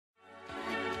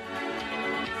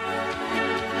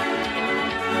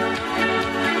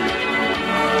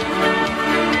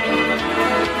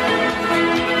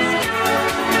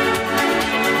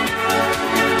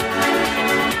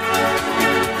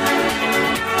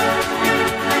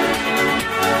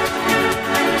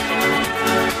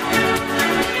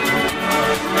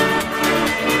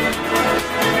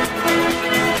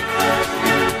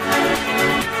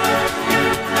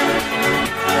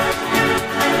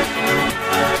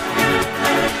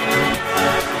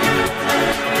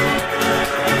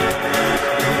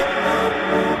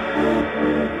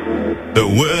The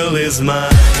world is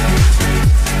mine.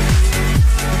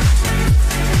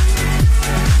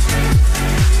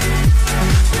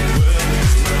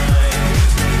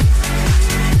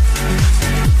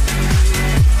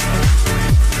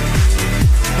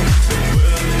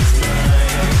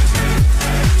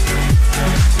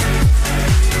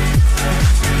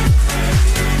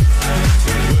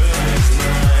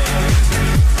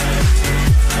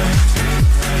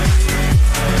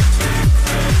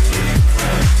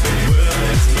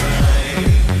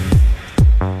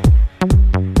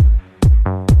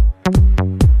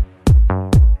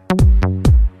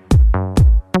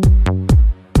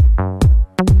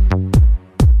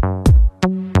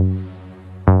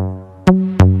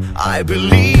 I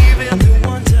believe in the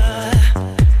wonder.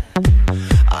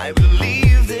 I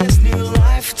believe there's new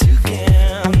life to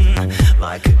gain.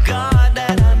 Like a god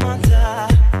that I'm under.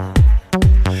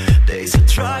 Days of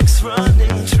drugs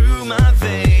running through my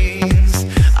veins.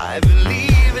 I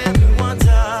believe in the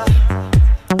wonder.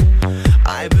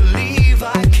 I believe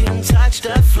I can touch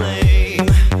the flame.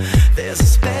 There's a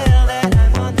spell that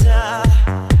I'm under.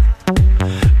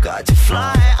 Got to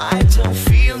fly, I don't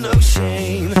feel no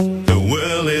shame. The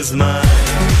world is mine.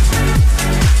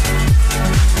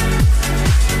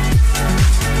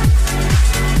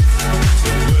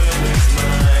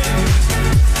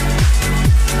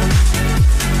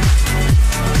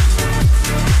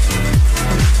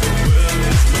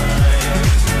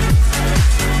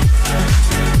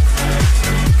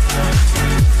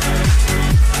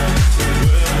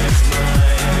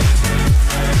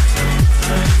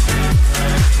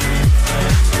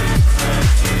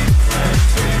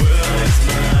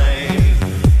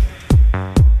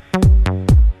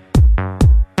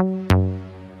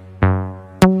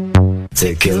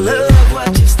 Take a look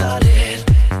what you started.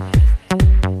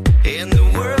 In the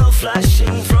world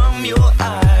flashing from your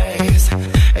eyes.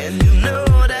 And you know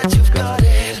that you've got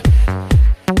it.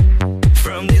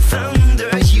 From the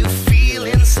thunder you feel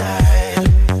inside.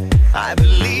 I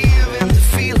believe in the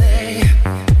feeling.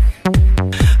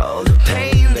 All the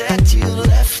pain that you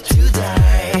left to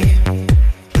die.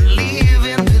 Believe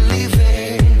in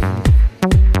believing.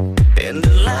 In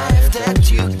the life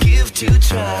that you give to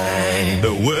try.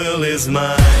 The world is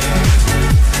mine.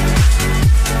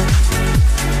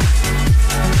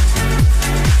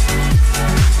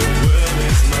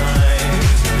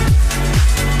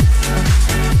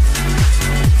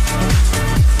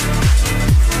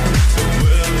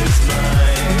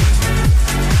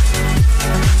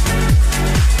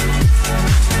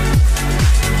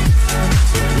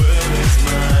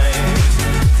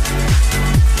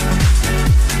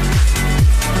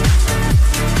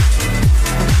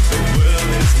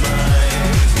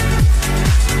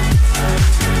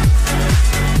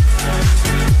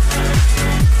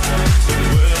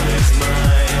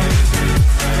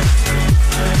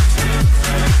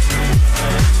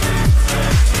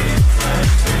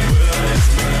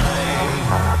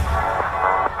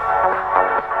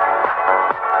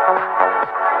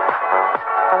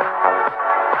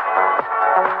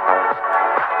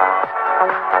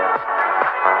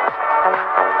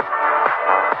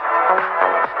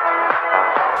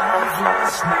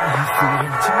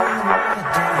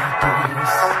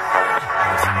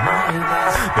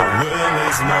 The world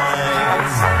is mine.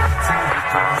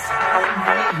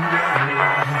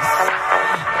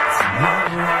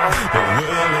 The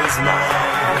world is mine.